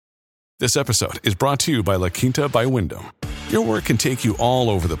This episode is brought to you by La Quinta by Wyndham. Your work can take you all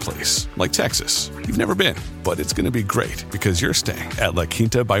over the place, like Texas. You've never been, but it's going to be great because you're staying at La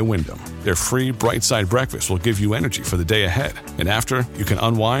Quinta by Wyndham. Their free Bright Side breakfast will give you energy for the day ahead. And after, you can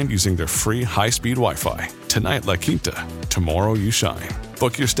unwind using their free high-speed Wi-Fi. Tonight, La Quinta. Tomorrow, you shine.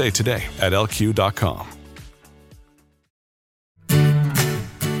 Book your stay today at lq.com.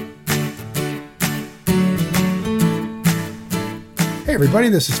 Hey everybody,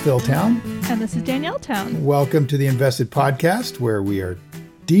 this is Phil Town. And this is Danielle Town. Welcome to the Invested Podcast, where we are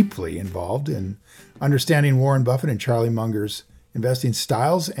deeply involved in understanding Warren Buffett and Charlie Munger's investing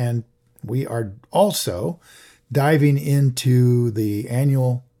styles. And we are also diving into the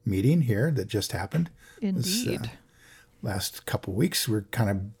annual meeting here that just happened. Indeed. This, last couple of weeks, we're kind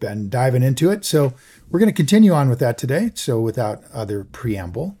of been diving into it. So we're going to continue on with that today. So without other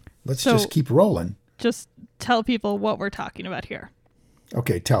preamble, let's just keep rolling. Just tell people what we're talking about here.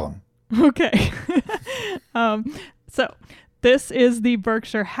 Okay, tell them. Okay. So this is the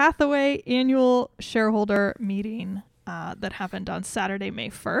Berkshire Hathaway annual shareholder meeting that happened on Saturday, May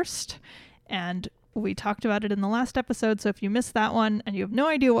 1st. And we talked about it in the last episode. So if you missed that one and you have no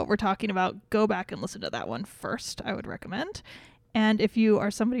idea what we're talking about, go back and listen to that one first, I would recommend. And if you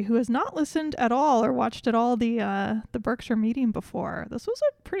are somebody who has not listened at all or watched at all the Berkshire meeting before, this was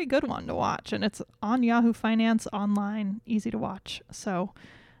a pretty good one to watch. And it's on Yahoo Finance online, easy to watch. So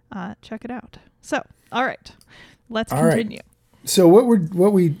check it out. So, all right, let's continue. Right. So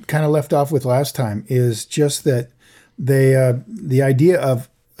what we kind of left off with last time is just that the idea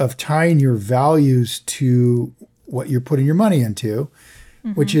of tying your values to what you're putting your money into,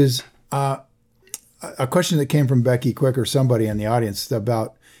 which is a question that came from Becky Quick or somebody in the audience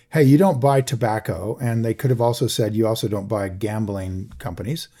about, hey, you don't buy tobacco. And they could have also said you also don't buy gambling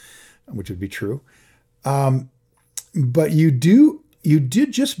companies, which would be true. But you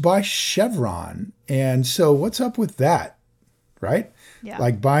did just buy Chevron. And so what's up with that, right? Yeah.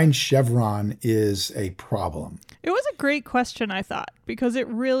 Like buying Chevron is a problem. It was a great question, I thought, because it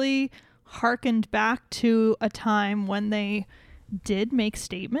really harkened back to a time when they did make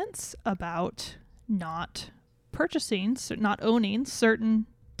statements about not purchasing, not owning certain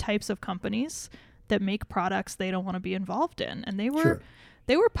types of companies that make products they don't want to be involved in. And they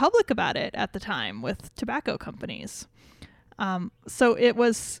were public about it at the time with tobacco companies. So it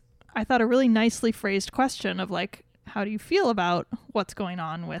was, I thought, a really nicely phrased question of like, how do you feel about what's going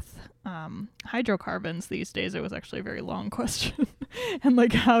on with hydrocarbons these days? It was actually a very long question. And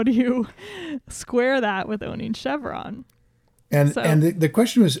like, how do you square that with owning Chevron? And the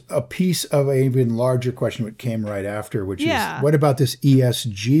question was a piece of an even larger question that came right after, which is, what about this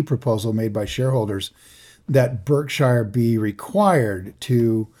ESG proposal made by shareholders that Berkshire be required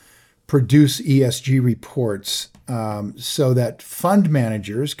to produce ESG reports so that fund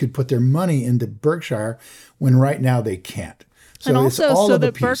managers could put their money into Berkshire when right now they can't. So and also so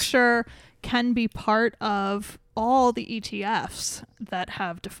that piece. Berkshire can be part of all the ETFs that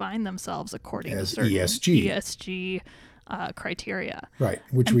have defined themselves according to certain ESG criteria. Right,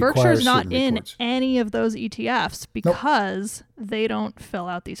 which and requires Berkshire's not certain in reports. any of those ETFs because they don't fill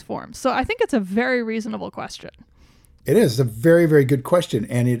out these forms. So I think it's a very reasonable question. It is a very, very good question.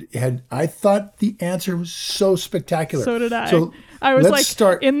 And I thought the answer was so spectacular. So did I. So I was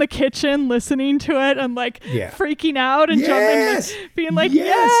like in the kitchen listening to it and like freaking out and jumping, being like,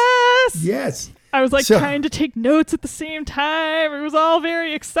 yes. I was like trying to take notes at the same time. It was all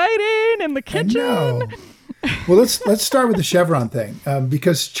very exciting in the kitchen. I know. Well, let's start with the Chevron thing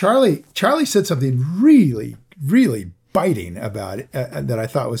because Charlie said something really, really biting about it that I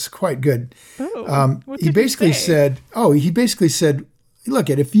thought was quite good. He basically said, look,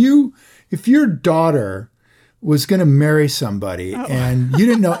 if your daughter was going to marry somebody and you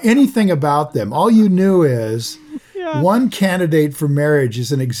didn't know anything about them, all you knew is one candidate for marriage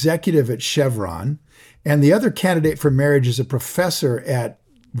is an executive at Chevron, and the other candidate for marriage is a professor at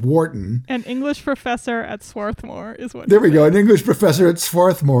Wharton. An English professor at Swarthmore is what. There we go. An English professor at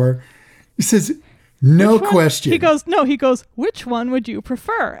Swarthmore. He says, no question. He goes, which one would you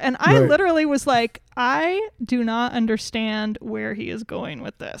prefer? And I literally was like, I do not understand where he is going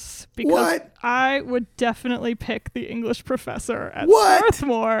with this. Because I would definitely pick the English professor at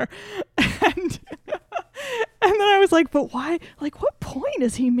Swarthmore. And then I was like, but why? Like, what point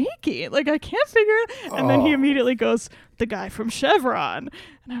is he making? Like, I can't figure it. And then he immediately goes, the guy from Chevron.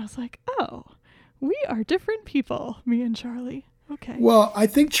 And I was like, oh, we are different people, me and Charlie. Okay. Well, I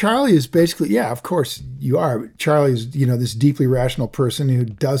think Charlie is basically, of course you are. Charlie is, this deeply rational person who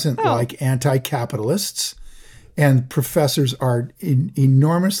doesn't like anti-capitalists and professors are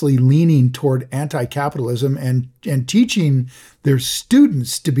enormously leaning toward anti-capitalism and teaching their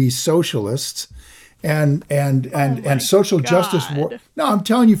students to be socialists and social justice. No, I'm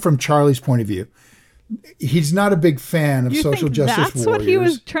telling you from Charlie's point of view. He's not a big fan of social justice warriors. That's what he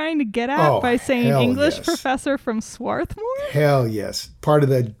was trying to get at by saying English professor from Swarthmore? Hell yes. Part of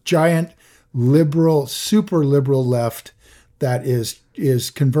the giant liberal, super liberal left that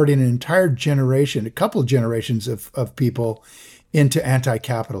is converting an entire generation, a couple of generations of people into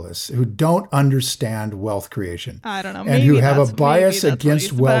anti-capitalists who don't understand wealth creation. I don't know. And who have a bias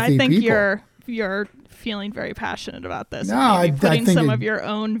against wealthy people. But I think you're feeling very passionate about this. No, I think some of your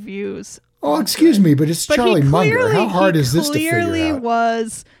own views. Oh, excuse me, but it's Charlie Munger. How hard is this to figure out? He clearly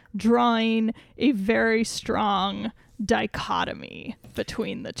was drawing a very strong dichotomy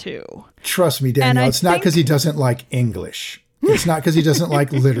between the two. Trust me, Danielle, it's not because he doesn't like English. It's not because he doesn't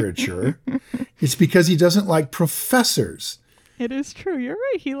like literature. It's because he doesn't like professors. It is true. You're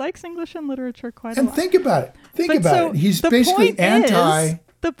right. He likes English and literature quite a lot. And think about it. Think about it. He's basically anti...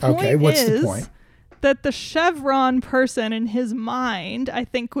 The point okay, what's the point? That the Chevron person in his mind, I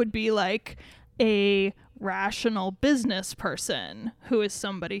think, would be like a rational business person who is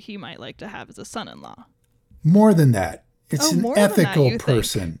somebody he might like to have as a son-in-law. More than that. It's an ethical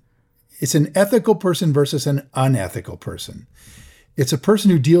person. It's an ethical person versus an unethical person. It's a person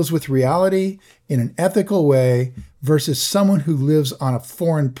who deals with reality in an ethical way versus someone who lives on a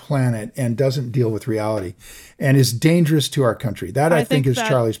foreign planet and doesn't deal with reality and is dangerous to our country. That, I think is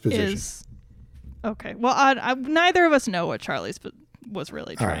Charlie's position. Okay. Well, neither of us know what Charlie's was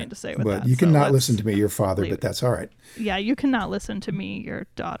really trying to say with that. You cannot listen to me, your father, but that's all right. Yeah, you cannot listen to me, your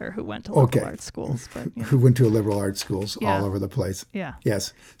daughter, who went to liberal arts schools. But, who went to liberal arts schools all over the place. Yeah.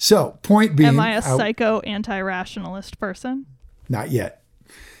 Yes. So, point being... Am I a psycho anti-rationalist person? Not yet.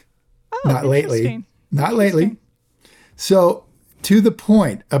 Oh, not lately. Not lately. So, to the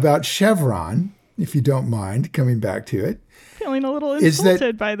point about Chevron, if you don't mind coming back to it. Feeling a little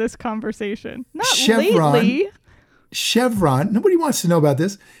insulted by this conversation. Not lately. Chevron, nobody wants to know about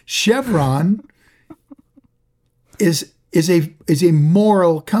this. Chevron is a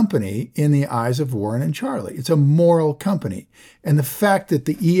moral company in the eyes of Warren and Charlie. It's a moral company. And the fact that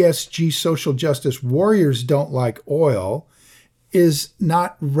the ESG social justice warriors don't like oil is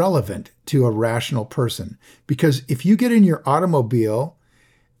not relevant to a rational person. Because if you get in your automobile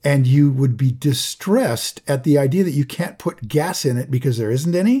and you would be distressed at the idea that you can't put gas in it because there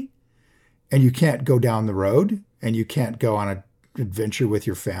isn't any, and you can't go down the road, and you can't go on an adventure with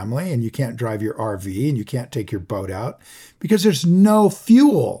your family, and you can't drive your RV, and you can't take your boat out because there's no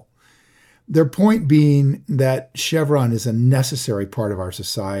fuel. Their point being that Chevron is a necessary part of our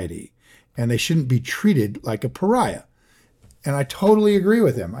society, and they shouldn't be treated like a pariah. And I totally agree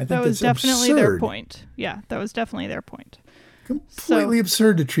with him. I think that was definitely absurd. Their point. Yeah, that was definitely their point. Completely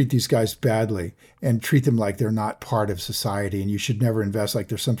absurd to treat these guys badly and treat them like they're not part of society, and you should never invest like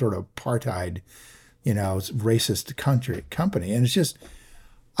they're some sort of apartheid, racist company. And it's just,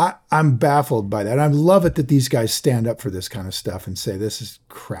 I'm baffled by that. I love it that these guys stand up for this kind of stuff and say this is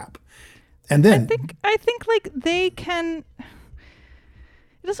crap. And then I think like they can.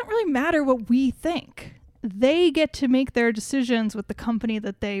 It doesn't really matter what we think. They get to make their decisions with the company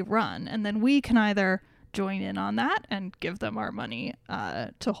that they run, and then we can either join in on that and give them our money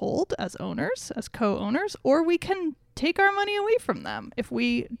to hold as owners, as co-owners, or we can take our money away from them if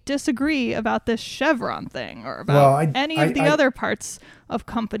we disagree about this Chevron thing or about any of the other parts of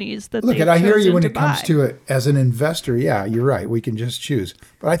companies that they've chosen to buy. Look, I hear you when it comes to it as an investor. Yeah, you're right. We can just choose.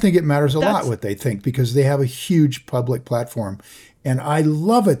 But I think it matters a lot what they think because they have a huge public platform. And I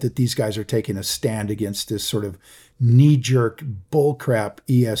love it that these guys are taking a stand against this sort of knee-jerk bullcrap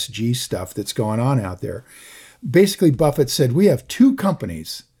ESG stuff that's going on out there. Basically, Buffett said, we have two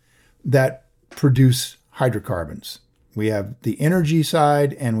companies that produce hydrocarbons. We have the energy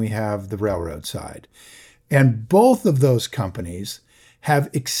side and we have the railroad side. And both of those companies have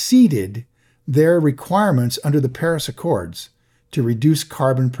exceeded their requirements under the Paris Accords to reduce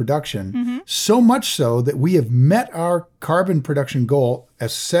carbon production, so much so that we have met our carbon production goal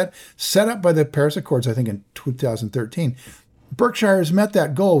as set up by the Paris Accords, I think in 2013. Berkshire has met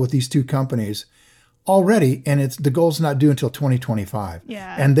that goal with these two companies already, and the goal's not due until 2025.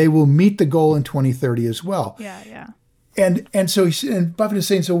 Yeah. And they will meet the goal in 2030 as well. Yeah. And so Buffett is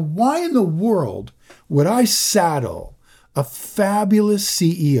saying, so why in the world would I saddle a fabulous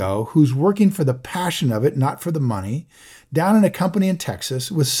CEO who's working for the passion of it, not for the money, down in a company in Texas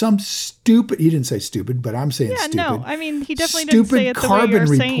with some stupid, he didn't say stupid, but I'm saying stupid. Yeah, no, I mean, he definitely didn't say it the way you're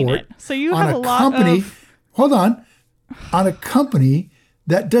saying it. So you have a lot of... Hold on. On a company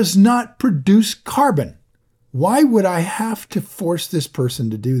that does not produce carbon. Why would I have to force this person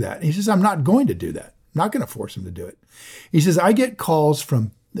to do that? And he says, I'm not going to do that. I'm not going to force him to do it. He says, I get calls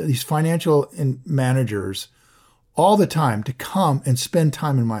from these financial managers all the time to come and spend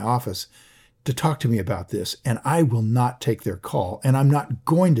time in my office to talk to me about this. And I will not take their call. And I'm not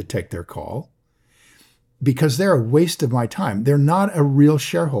going to take their call because they're a waste of my time. They're not a real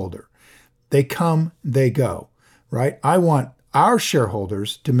shareholder. They come, they go, right? I want our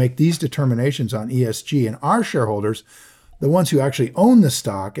shareholders to make these determinations on ESG, and our shareholders, the ones who actually own the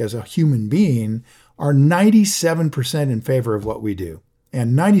stock as a human being, are 97% in favor of what we do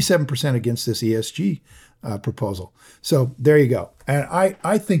and 97% against this ESG proposal. So there you go. And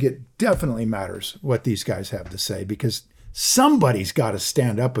I think it definitely matters what these guys have to say, because somebody's got to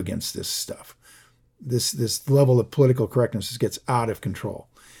stand up against this stuff. This level of political correctness gets out of control.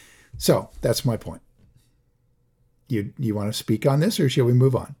 So that's my point. You want to speak on this, or shall we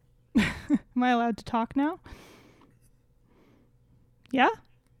move on? Am I allowed to talk now? Yeah?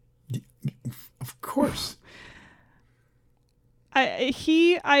 Of course.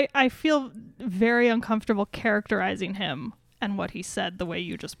 I feel very uncomfortable characterizing him and what he said the way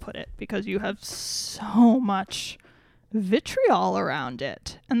you just put it, because you have so much vitriol around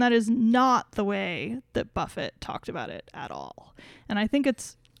it, and that is not the way that Buffett talked about it at all. And I think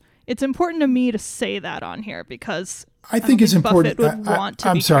it's important to me to say that on here, because I think it's important. Buffett would want to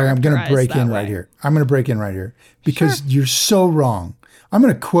I'm sorry, I'm going to break in right here. I'm going to break in right here because you're so wrong. I'm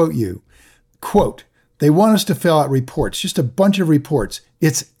going to quote you. Quote, they want us to fill out reports, just a bunch of reports.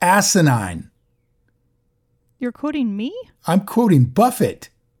 It's asinine. You're quoting me? I'm quoting Buffett.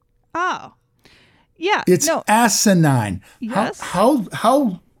 Oh. Yeah. It's asinine. Yes. How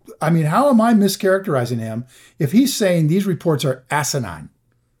am I mischaracterizing him if he's saying these reports are asinine?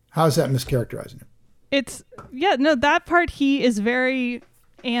 How is that mischaracterizing him? That part, he is very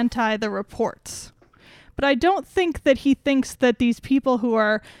anti the reports. But I don't think that he thinks that these people who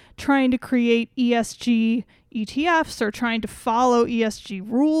are trying to create ESG ETFs or trying to follow ESG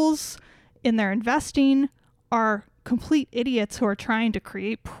rules in their investing are complete idiots who are trying to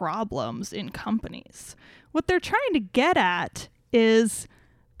create problems in companies. What they're trying to get at is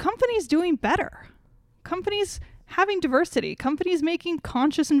companies doing better. Companies having diversity, companies making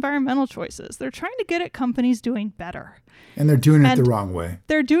conscious environmental choices. They're trying to get at companies doing better. And they're doing it the wrong way.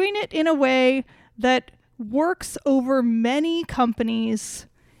 They're doing it in a way that works over many companies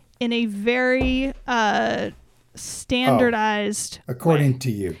in a very standardized according way.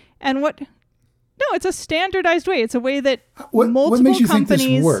 To you. And no, it's a standardized way. It's a way that what makes you think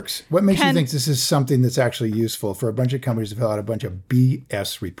companies this works? What makes you think this is something that's actually useful for a bunch of companies to fill out a bunch of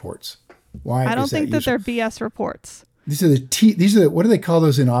BS reports? Why? I don't think that they're BS reports. These are what do they call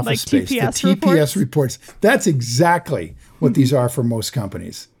those in office space? TPS the TPS reports. That's exactly what these are for most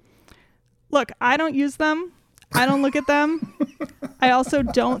companies. Look, I don't use them. I don't look at them. I also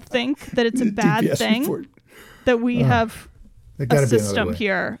don't think that it's a bad TPS thing report. That we have a system way.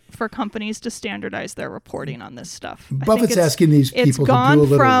 here for companies to standardize their reporting on this stuff. Buffett's asking these people to do a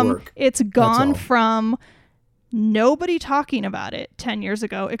little work. It's gone from nobody talking about it 10 years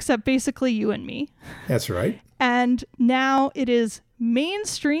ago, except basically you and me. That's right. And now it is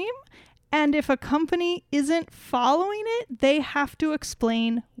mainstream. And if a company isn't following it, they have to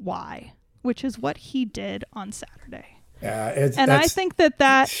explain why, which is what he did on Saturday. I think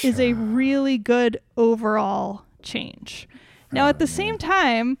that is a really good overall change. Now, at the same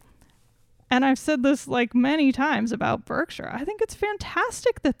time, and I've said this like many times about Berkshire, I think it's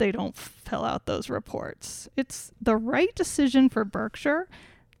fantastic that they don't fill out those reports. It's the right decision for Berkshire.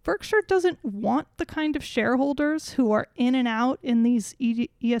 Berkshire doesn't want the kind of shareholders who are in and out in these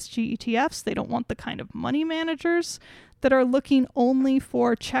ESG ETFs. They don't want the kind of money managers that are looking only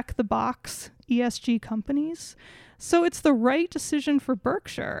for check the box ESG companies. So it's the right decision for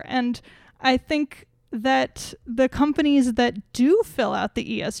Berkshire. And I think that the companies that do fill out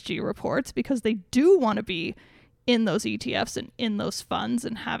the ESG reports, because they do want to be in those ETFs and in those funds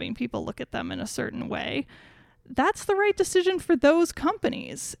and having people look at them in a certain way, that's the right decision for those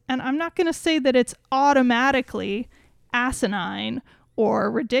companies. And I'm not going to say that it's automatically asinine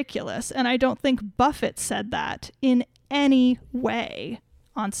or ridiculous. And I don't think Buffett said that in any way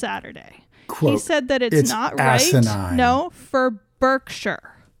on Saturday. Quote, he said that it's not asinine. Right. No, for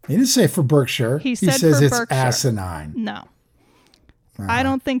Berkshire. He didn't say for Berkshire. He says for it's Berkshire. Asinine. No. I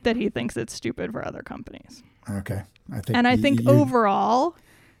don't think that he thinks it's stupid for other companies. Okay. I think overall,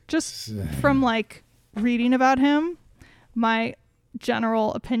 just from like reading about him, my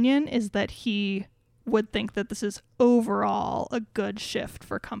general opinion is that he would think that this is overall a good shift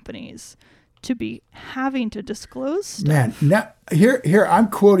for companies to be having to disclose stuff. Man, now here I'm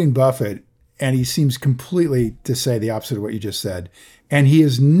quoting Buffett, and he seems completely to say the opposite of what you just said. And he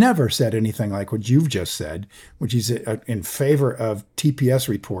has never said anything like what you've just said, which is in favor of TPS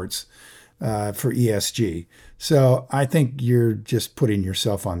reports for ESG. So I think you're just putting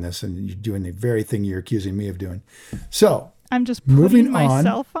yourself on this, and you're doing the very thing you're accusing me of doing. So I'm just putting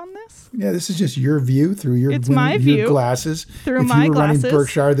myself on this? Yeah, this is just your view through your glasses. Through my glasses. If you were running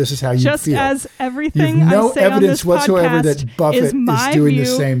Berkshire, this is how you feel. Just as everything I say on this whatsoever that Buffett is doing the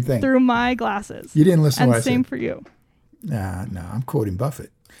same thing. Through my glasses. You didn't listen to what I said. And same for you. No, I'm quoting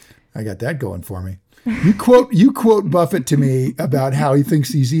Buffett. I got that going for me. You quote Buffett to me about how he thinks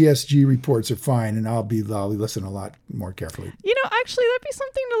these ESG reports are fine, and I'll be listening a lot more carefully. Actually, that'd be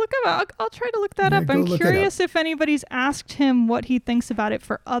something to look up. I'll try to look that up. I'm curious if anybody's asked him what he thinks about it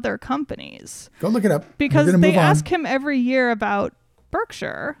for other companies. Go look it up. Because they ask him every year about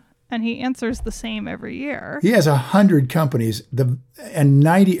Berkshire, and he answers the same every year. He has 100 companies, and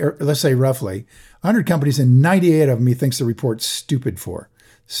 90, or let's say roughly, 100 companies, and 98 of them he thinks the report's stupid for.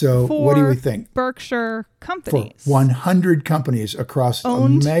 So what do we think? Berkshire companies. For 100 companies across a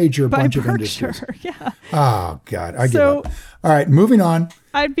major bunch of industries. Yeah. Oh, God. I give up. All right, moving on.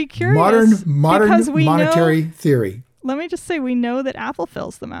 I'd be curious. Modern monetary theory. Let me just say, we know that Apple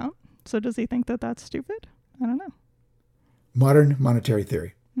fills them out. So does he think that that's stupid? I don't know. Modern monetary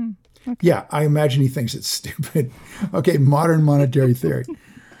theory. Okay. Yeah, I imagine he thinks it's stupid. Okay, modern monetary theory.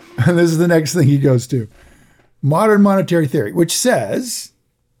 And this is the next thing he goes to. Modern monetary theory, which says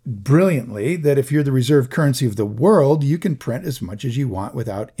brilliantly that if you're the reserve currency of the world, you can print as much as you want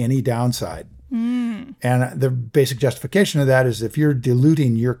without any downside. And the basic justification of that is if you're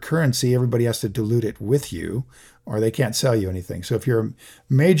diluting your currency, everybody has to dilute it with you, or they can't sell you anything. So if you're a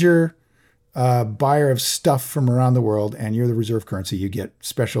major buyer of stuff from around the world and you're the reserve currency, you get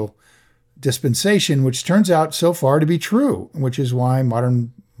special dispensation, which turns out so far to be true, which is why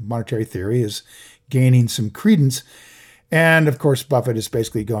modern monetary theory is gaining some credence. And of course, Buffett is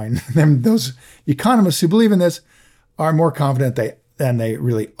basically going, those economists who believe in this are more confident than they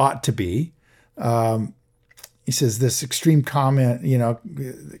really ought to be. He says this extreme conduct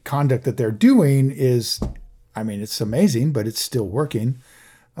that they're doing is, it's amazing, but it's still working.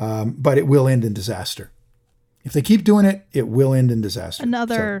 But it will end in disaster. If they keep doing it, it will end in disaster.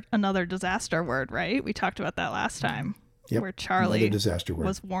 Another disaster word, right? We talked about that last time. Yep, where Charlie disaster word.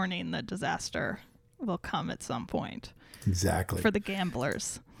 was warning that disaster will come at some point. Exactly. For the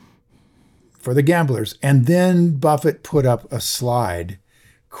gamblers. And then Buffett put up a slide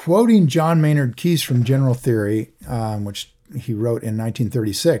quoting John Maynard Keynes from General Theory, which he wrote in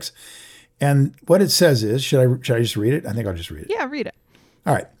 1936. And what it says is, should I just read it? I think I'll just read it. Yeah, read it.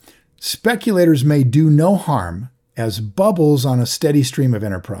 All right. Speculators may do no harm as bubbles on a steady stream of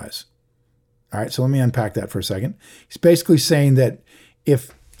enterprise. All right, so let me unpack that for a second. He's basically saying that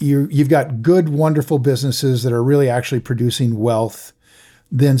if you've got good, wonderful businesses that are really actually producing wealth,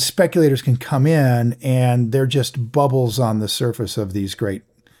 then speculators can come in and they're just bubbles on the surface of these great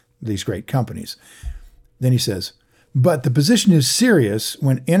companies. Then he says, but the position is serious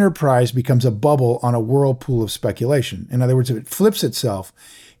when enterprise becomes a bubble on a whirlpool of speculation. In other words, if it flips itself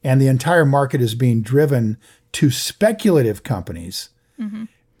and the entire market is being driven to speculative companies,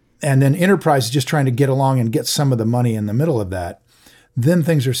 and then enterprise is just trying to get along and get some of the money in the middle of that, then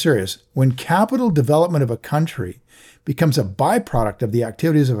things are serious. When capital development of a country becomes a byproduct of the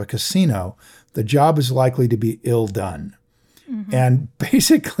activities of a casino, the job is likely to be ill done. And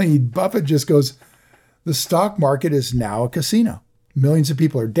basically, Buffett just goes, the stock market is now a casino. Millions of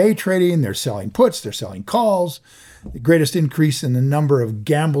people are day trading. They're selling puts. They're selling calls. The greatest increase in the number of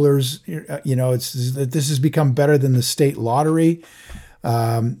gamblers. This has become better than the state lottery.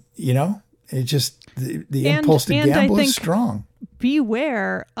 It just the impulse to gamble is strong.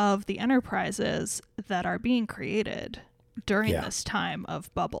 Beware of the enterprises that are being created during this time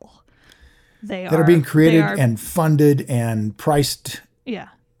of bubble. That are being created and funded and priced. Yeah.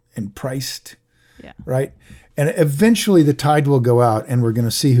 And priced. Yeah. Right. And eventually the tide will go out and we're going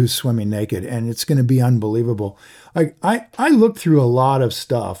to see who's swimming naked, and it's going to be unbelievable. I looked through a lot of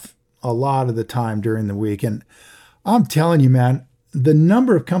stuff a lot of the time during the week, and I'm telling you, man, the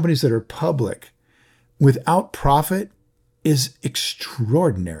number of companies that are public without profit is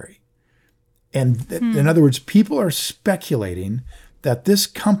extraordinary. And in other words, people are speculating that this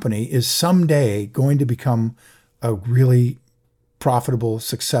company is someday going to become a really profitable,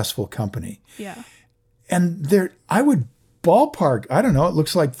 successful company. Yeah. And I would ballpark, I don't know, it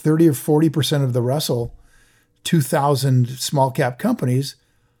looks like 30 or 40% of the Russell 2000 small cap companies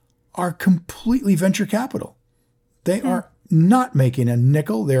are completely venture capital. They are not making a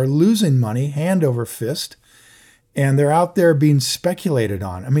nickel. They're losing money hand over fist. and they're out there being speculated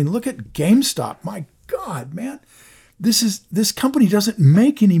on. I mean, look at GameStop. My God, man. This company doesn't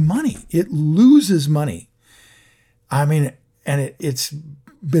make any money. It loses money. I mean, and it's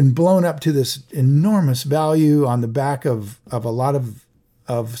been blown up to this enormous value on the back of a lot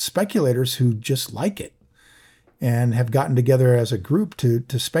of speculators who just like it and have gotten together as a group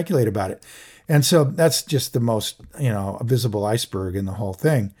to speculate about it. And so that's just the most, visible iceberg in the whole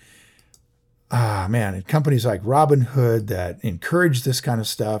thing. Man, companies like Robinhood that encourage this kind of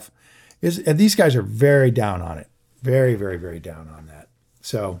stuff, and these guys are very down on it. Very, very, very down on that.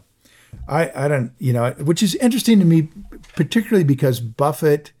 So I don't, which is interesting to me, particularly because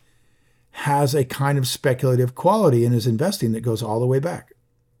Buffett has a kind of speculative quality in his investing that goes all the way back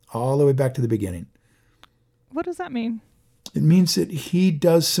to the beginning. What does that mean? It means that he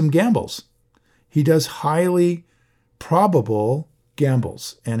does some gambles. He does highly probable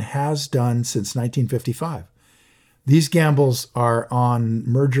gambles and has done since 1955. These gambles are on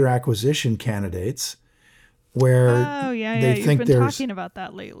merger acquisition candidates where they think you've been talking about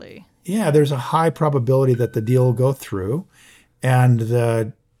that lately. Yeah, there's a high probability that the deal will go through, and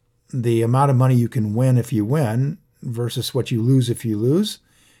the amount of money you can win if you win versus what you lose if you lose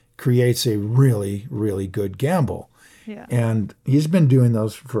creates a really, really good gamble. Yeah. And he's been doing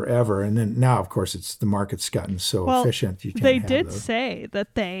those forever. And then now, of course, the market's gotten so efficient. You can't they have did those. say that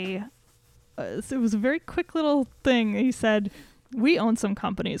it was a very quick little thing. He said, we own some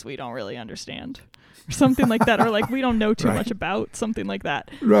companies we don't really understand. Or something like that, or like we don't know too much about, something like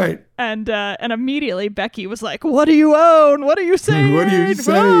that. Right. And immediately Becky was like, "What do you own? What are you saying? What are you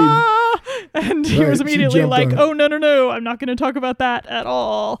saying?" Ah! And he was immediately like, "Oh no, I'm not going to talk about that at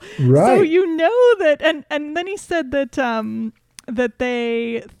all." Right. So that, and then he said that that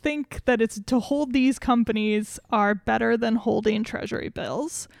they think that it's to hold these companies are better than holding treasury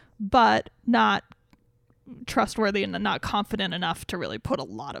bills, but not trustworthy and not confident enough to really put a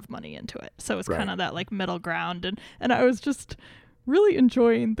lot of money into it. So it's kind of that like middle ground. And I was just really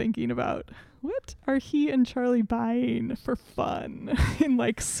enjoying thinking about what are he and Charlie buying for fun in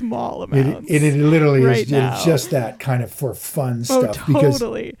like small amounts. It literally right now. It's just that kind of for fun stuff.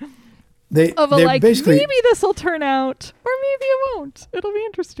 Totally. They're basically, maybe this will turn out or maybe it won't. It'll be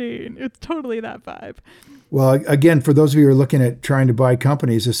interesting. It's totally that vibe. Well, again, for those of you who are looking at trying to buy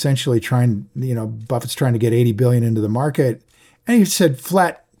companies, essentially Buffett's trying to get $80 billion into the market. And he said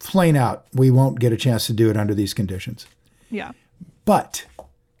plain out, we won't get a chance to do it under these conditions. Yeah. But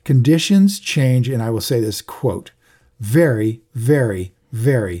conditions change, and I will say this quote, very, very,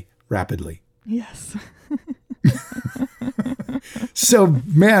 very rapidly. Yes. So,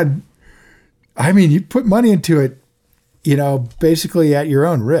 man, I mean, you put money into it, basically at your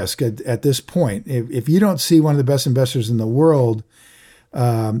own risk at this point. If you don't see one of the best investors in the world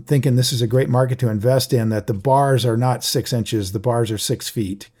thinking this is a great market to invest in, that the bars are not 6 inches, the bars are 6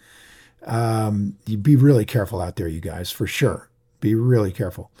 feet, you be really careful out there, you guys, for sure. Be really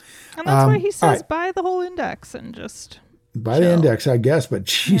careful. And that's why he says buy the whole index and just buy the index, I guess. But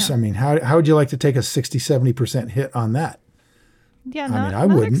geez, I mean, how would you like to take a 60, 70% hit on that? Yeah,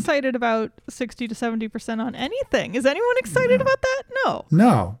 not excited about 60 to 70% on anything. Is anyone excited about that? No.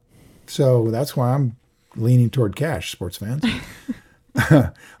 No. So that's why I'm leaning toward cash, sports fans.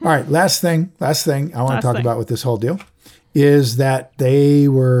 All right, last thing I want to talk about with this whole deal is that they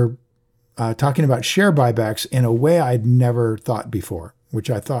were talking about share buybacks in a way I'd never thought before,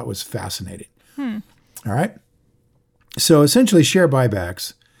 which I thought was fascinating. All right. So essentially, share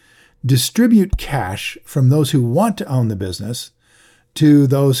buybacks distribute cash from those who want to own the business to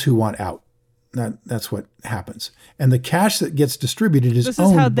those who want out. That's what happens. And the cash that gets distributed is owned by...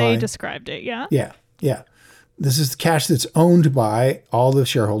 This is how they described it, yeah? Yeah. This is the cash that's owned by all the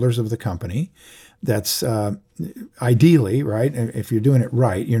shareholders of the company. That's ideally, right? If you're doing it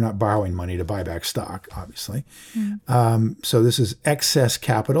right, you're not borrowing money to buy back stock, obviously. So this is excess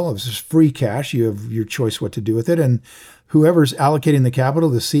capital. This is free cash. You have your choice what to do with it. And whoever's allocating the capital,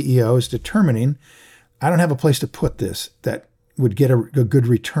 the CEO, is determining, I don't have a place to put this that would get a good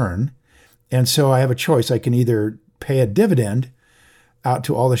return. And so I have a choice. I can either pay a dividend out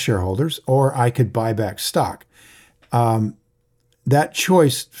to all the shareholders, or I could buy back stock. That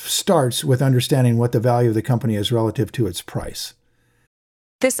choice starts with understanding what the value of the company is relative to its price.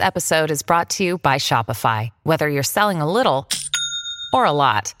 This episode is brought to you by Shopify. Whether you're selling a little or a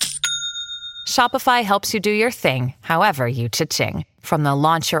lot, Shopify helps you do your thing, however you cha-ching. From the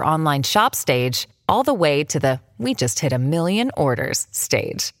launch your online shop stage, all the way to the we just hit 1 million orders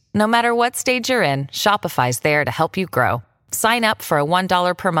stage. No matter what stage you're in, Shopify's there to help you grow. Sign up for a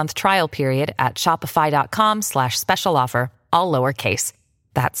 $1 per month trial period at shopify.com/special offer, all lowercase.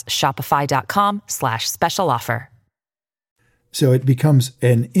 That's shopify.com/special offer. So it becomes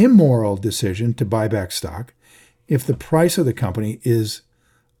an immoral decision to buy back stock if the price of the company is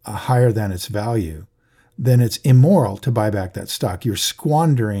higher than its value. Then it's immoral to buy back that stock. You're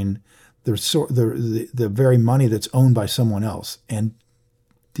squandering the very money that's owned by someone else. And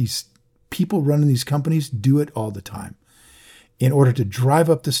these people running these companies do it all the time. In order to drive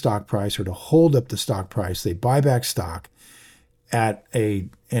up the stock price or to hold up the stock price, they buy back stock at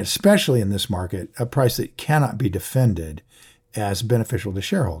especially in this market, a price that cannot be defended as beneficial to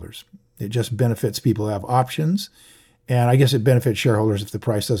shareholders. It just benefits people who have options. And I guess it benefits shareholders if the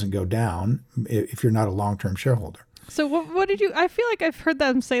price doesn't go down, if you're not a long-term shareholder. So what did you, I feel like I've heard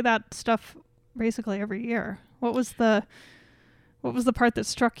them say that stuff basically every year. What was the part that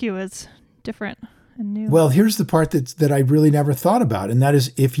struck you as different and new? Well, here's the part that I really never thought about. And that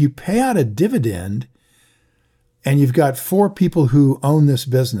is if you pay out a dividend and you've got 4 people who own this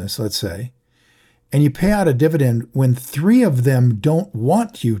business, let's say, and you pay out a dividend when 3 of them don't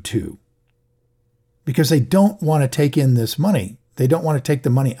want you to, because they don't want to take in this money. They don't want to take the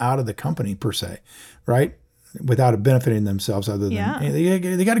money out of the company per se, right? Without it benefiting themselves other than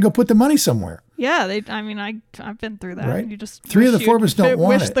they got to go put the money somewhere. Yeah, I've been through that. Right? You just 3 of the 4 of us don't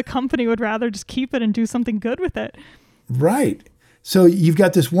want it. Wish the company would rather just keep it and do something good with it. Right. So you've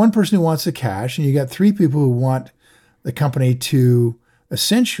got this one person who wants the cash, and you got 3 people who want the company to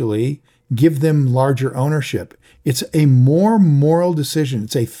essentially give them larger ownership. It's a more moral decision.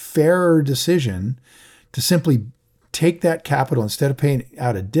 It's a fairer decision to simply take that capital instead of paying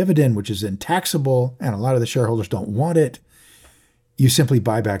out a dividend, which is intaxable, and a lot of the shareholders don't want it. You simply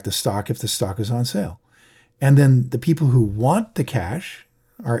buy back the stock if the stock is on sale. And then the people who want the cash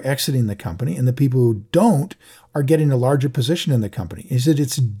are exiting the company, and the people who don't are getting a larger position in the company. Is that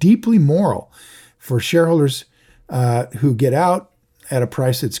it's deeply moral for shareholders who get out at a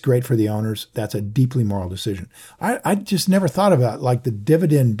price that's great for the owners. That's a deeply moral decision. I just never thought about like the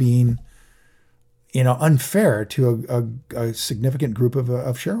dividend being, unfair to a significant group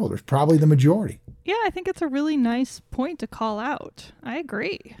of shareholders, probably the majority. Yeah, I think it's a really nice point to call out. I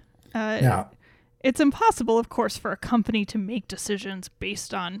agree. Now, it's impossible, of course, for a company to make decisions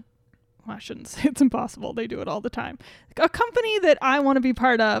based on, well, I shouldn't say it's impossible. They do it all the time. A company that I want to be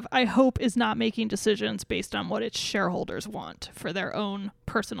part of, I hope, is not making decisions based on what its shareholders want for their own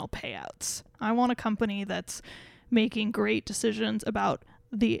personal payouts. I want a company that's making great decisions about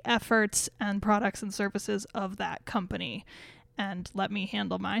the efforts and products and services of that company and let me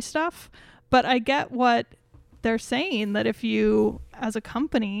handle my stuff. But I get what they're saying, that if you, as a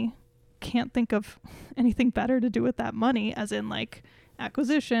company, can't think of anything better to do with that money, as in like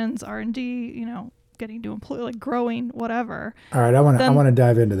acquisitions, R&D, getting to employ, like growing, whatever. All right, I want to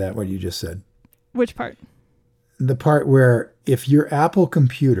dive into that, what you just said. Which part? The part where if you're Apple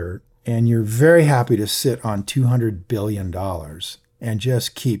Computer and you're very happy to sit on $200 billion and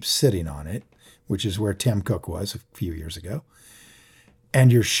just keep sitting on it, which is where Tim Cook was a few years ago,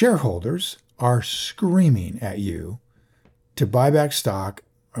 and your shareholders are screaming at you to buy back stock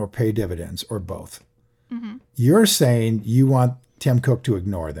or pay dividends or both. Mm-hmm. You're saying you want Tim Cook to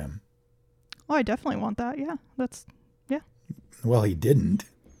ignore them. Oh, I definitely want that. Yeah, Well, he didn't.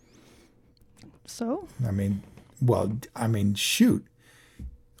 So? Shoot.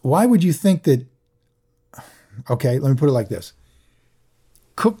 Why would you think that? Okay, let me put it like this.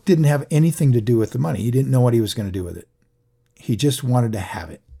 Cook didn't have anything to do with the money. He didn't know what he was going to do with it. He just wanted to have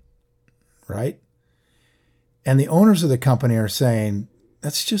it, right? And the owners of the company are saying,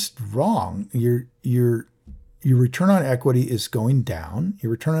 that's just wrong. Your return on equity is going down.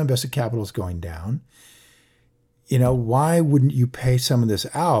 Your return on invested capital is going down. Why wouldn't you pay some of this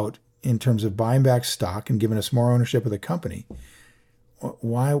out in terms of buying back stock and giving us more ownership of the company?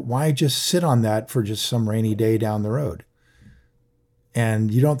 Why just sit on that for just some rainy day down the road?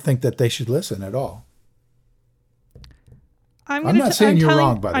 And you don't think that they should listen at all. I'm not saying you're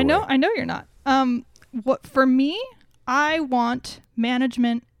wrong, by the way. I know you're not. For me, I want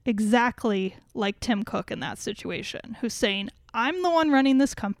management exactly like Tim Cook in that situation, who's saying, I'm the one running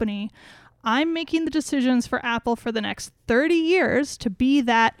this company. I'm making the decisions for Apple for the next 30 years to be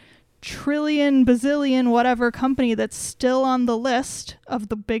that trillion, bazillion, whatever company that's still on the list of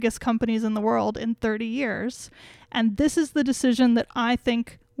the biggest companies in the world in 30 years. And this is the decision that I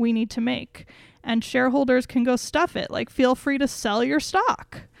think we need to make. And shareholders can go stuff it. Like, feel free to sell your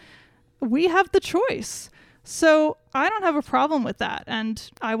stock. We have the choice. So I don't have a problem with that. And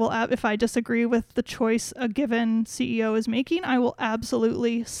I will, if I disagree with the choice a given CEO is making, I will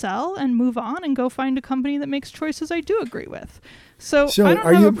absolutely sell and move on and go find a company that makes choices I do agree with. So I don't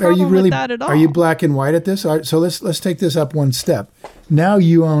have a problem with that at all. Are you black and white at this? So let's take this up one step. Now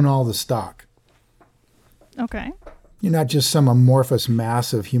you own all the stock. Okay. You're not just some amorphous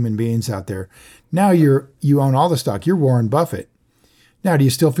mass of human beings out there. Now you own all the stock. You're Warren Buffett. Now, do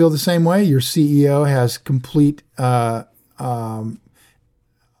you still feel the same way? Your CEO has complete complete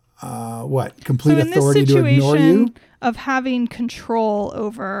authority to ignore you? Of having control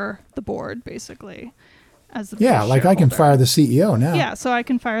over the board, basically, as the like I can fire the CEO now. Yeah, so I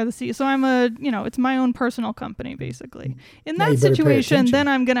can fire the CEO. So I'm it's my own personal company, basically. In that situation, then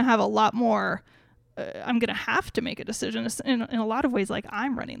I'm going to have a lot more. I'm going to have to make a decision in a lot of ways, like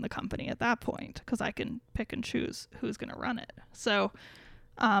I'm running the company at that point, because I can pick and choose who's going to run it. So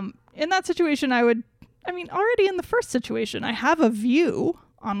in that situation, already in the first situation, I have a view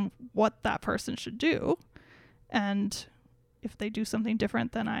on what that person should do. And if they do something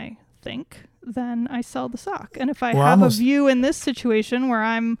different than I think, then I sell the stock. And if I have a view in this situation where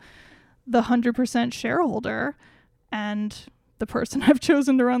I'm the 100% shareholder and the person I've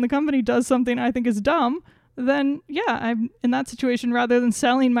chosen to run the company does something I think is dumb, then I'm in that situation. Rather than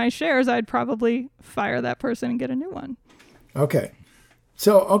selling my shares, I'd probably fire that person and get a new one. Okay.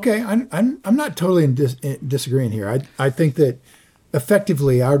 So, I'm not totally disagreeing here. I think that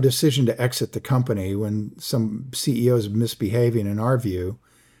effectively our decision to exit the company when some CEO is misbehaving, in our view,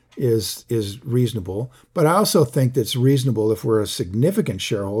 is reasonable. But I also think that it's reasonable if we're a significant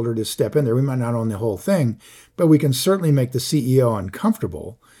shareholder to step in there. We might not own the whole thing, but we can certainly make the CEO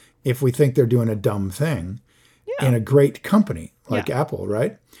uncomfortable if we think they're doing a dumb thing in a great company like Apple,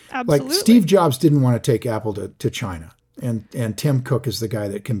 right? Absolutely. Like Steve Jobs didn't want to take Apple to China, and Tim Cook is the guy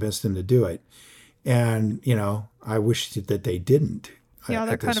that convinced him to do it. And, I wish that they didn't. Yeah,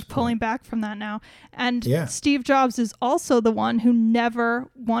 they're kind of pulling back from that now. And Steve Jobs is also the one who never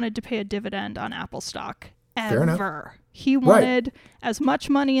wanted to pay a dividend on Apple stock, ever. He wanted as much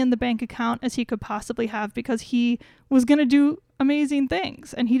money in the bank account as he could possibly have because he was going to do amazing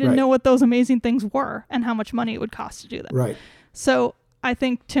things. And he didn't know what those amazing things were and how much money it would cost to do them. Right. So I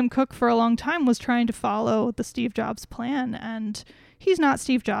think Tim Cook for a long time was trying to follow the Steve Jobs plan. And he's not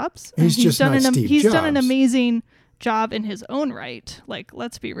Steve Jobs. He's just not Steve Jobs. He's done an amazing job in his own right. Like,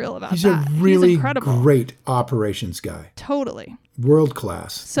 let's be real about he's that. He's a really great operations guy. Totally. World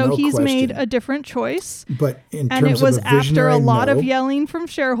class. So he's made a different choice. But in terms of and it was after a lot of yelling from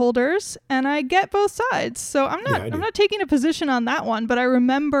shareholders, and I get both sides. So I'm not taking a position on that one, but I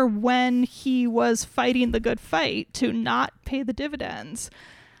remember when he was fighting the good fight to not pay the dividends.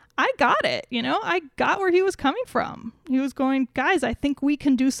 I got it, I got where he was coming from. He was going, guys, I think we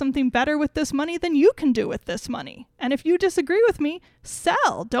can do something better with this money than you can do with this money. And if you disagree with me,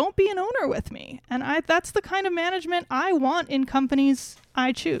 sell. Don't be an owner with me. And that's the kind of management I want in companies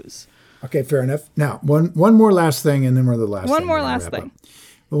I choose. Okay, fair enough. Now, one more last thing, and then we're the last thing. One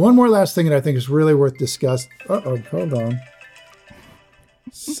more last thing that I think is really worth discussing. Hold on.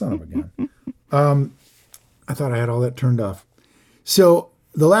 Son of a gun. I thought I had all that turned off. So,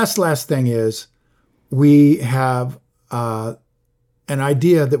 the last thing is we have an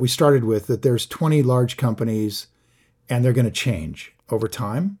idea that we started with that there's 20 large companies and they're going to change over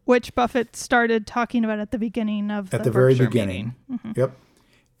time. Which Buffett started talking about at the beginning of the very beginning. Mm-hmm. Yep.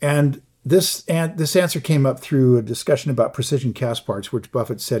 And this answer came up through a discussion about precision cast parts, which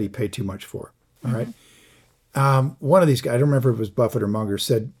Buffett said he paid too much for. All right. One of these guys, I don't remember if it was Buffett or Munger,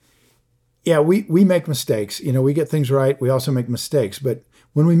 said, we make mistakes. We get things right. We also make mistakes. But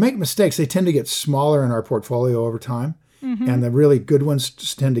when we make mistakes, they tend to get smaller in our portfolio over time. Mm-hmm. And the really good ones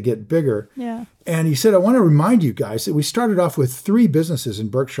tend to get bigger. Yeah. And he said, I want to remind you guys that we started off with 3 businesses in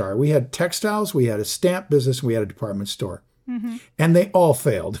Berkshire. We had textiles, we had a stamp business, and we had a department store. Mm-hmm. And they all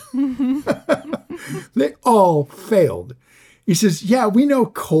failed. They all failed. He says, we know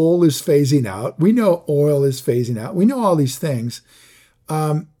coal is phasing out. We know oil is phasing out. We know all these things.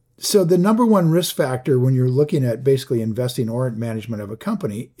 So the number one risk factor when you're looking at basically investing or management of a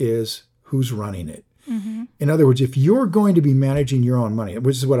company is who's running it. Mm-hmm. In other words, if you're going to be managing your own money,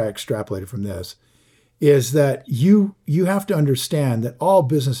 which is what I extrapolated from this, is that you have to understand that all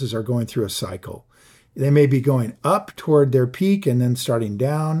businesses are going through a cycle. They may be going up toward their peak and then starting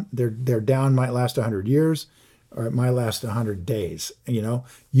down. Their down might last 100 years or it might last 100 days.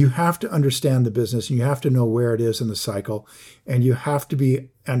 You have to understand the business and you have to know where it is in the cycle, and you have to be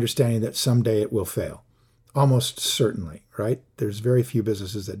understanding that someday it will fail. Almost certainly, right? There's very few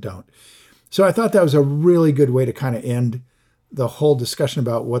businesses that don't. So I thought that was a really good way to kind of end the whole discussion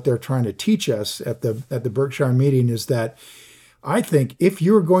about what they're trying to teach us at the Berkshire meeting, is that I think if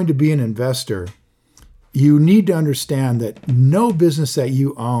you're going to be an investor, you need to understand that no business that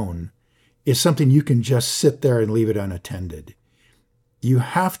you own is something you can just sit there and leave it unattended. You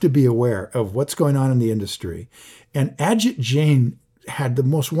have to be aware of what's going on in the industry. And Ajit Jain had the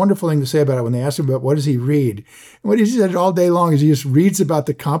most wonderful thing to say about it when they asked him about what does he read. And what he said all day long is he just reads about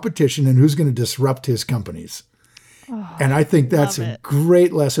the competition and who's going to disrupt his companies. Oh, and I think that's a it.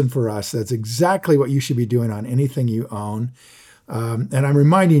 great lesson for us. That's exactly what you should be doing on anything you own. And I'm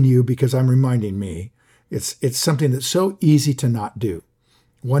reminding you because I'm reminding me. It's something that's so easy to not do.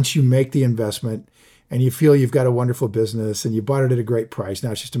 Once you make the investment and you feel you've got a wonderful business and you bought it at a great price,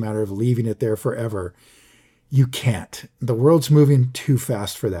 now it's just a matter of leaving it there forever. You can't. The world's moving too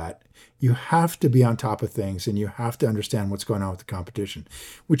fast for that. You have to be on top of things and you have to understand what's going on with the competition,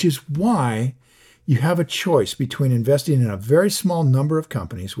 which is why you have a choice between investing in a very small number of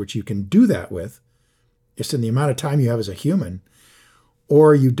companies, which you can do that with, just in the amount of time you have as a human,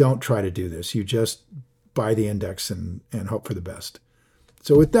 or you don't try to do this. You just buy the index and hope for the best.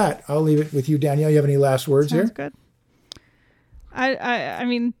 So with that, I'll leave it with you, Danielle. You have any last words here? Sounds good. I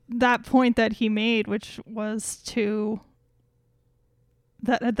mean, that point that he made, which was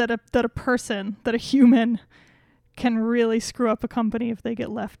that a human can really screw up a company if they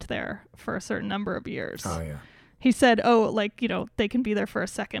get left there for a certain number of years. Oh, yeah. He said, they can be there for a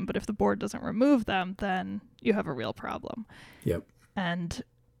second, but if the board doesn't remove them, then you have a real problem. Yep. And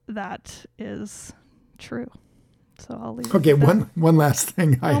that is true. So I'll leave Okay, it at that. one last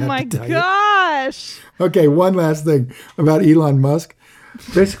thing I have Oh my to tell gosh. you. Okay, one last thing about Elon Musk.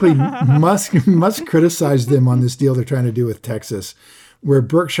 Basically, Musk criticized them on this deal they're trying to do with Texas, where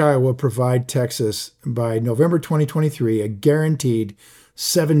Berkshire will provide Texas by November 2023 a guaranteed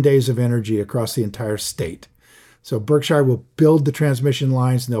 7 days of energy across the entire state. So Berkshire will build the transmission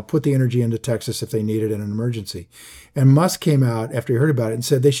lines and they'll put the energy into Texas if they need it in an emergency. And Musk came out after he heard about it and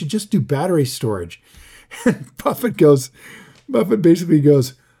said they should just do battery storage. And Buffett basically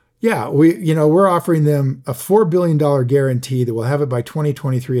goes, yeah, we're offering them a $4 billion guarantee that we'll have it by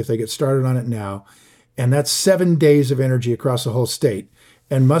 2023 if they get started on it now. And that's 7 days of energy across the whole state.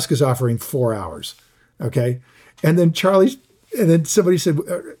 And Musk is offering 4 hours. Okay. And then somebody said,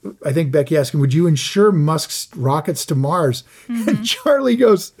 I think Becky asked him, would you insure Musk's rockets to Mars? Mm-hmm. And Charlie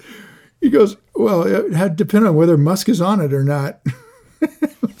goes, well, it had to depend on whether Musk is on it or not.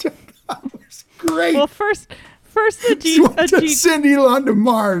 Which I thought was great. Well, first send Elon to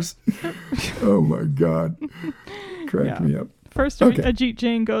Mars. Oh my God. Cracked me up. First, Ajit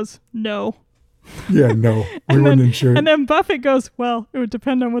Jain goes, no. Yeah, no, we wouldn't insure it. And then Buffett goes, well, it would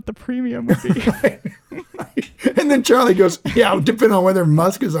depend on what the premium would be. Right. And then Charlie goes, yeah, it would depend on whether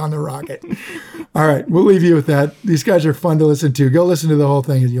Musk is on the rocket. All right, we'll leave you with that. These guys are fun to listen to. Go listen to the whole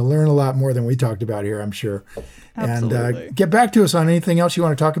thing and you'll learn a lot more than we talked about here, I'm sure. Absolutely. And get back to us on anything else you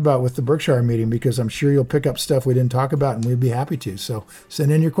want to talk about with the Berkshire meeting, because I'm sure you'll pick up stuff we didn't talk about and we'd be happy to. So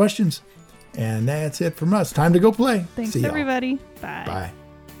send in your questions. And that's it from us. Time to go play. Thanks, See y'all. everybody. Bye. Bye.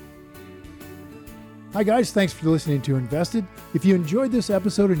 Hi, guys. Thanks for listening to Invested. If you enjoyed this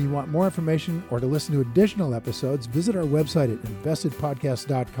episode and you want more information or to listen to additional episodes, visit our website at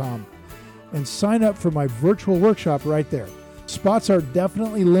investedpodcast.com and sign up for my virtual workshop right there. Spots are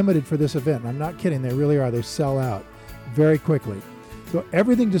definitely limited for this event. I'm not kidding. They really are. They sell out very quickly. So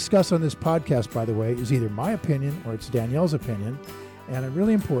everything discussed on this podcast, by the way, is either my opinion or it's Danielle's opinion. And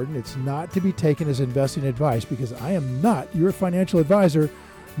really important, it's not to be taken as investing advice because I am not your financial advisor,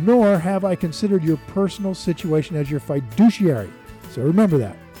 nor have I considered your personal situation as your fiduciary. So remember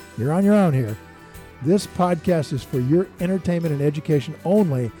that. You're on your own here. This podcast is for your entertainment and education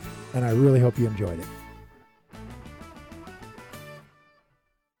only, and I really hope you enjoyed it.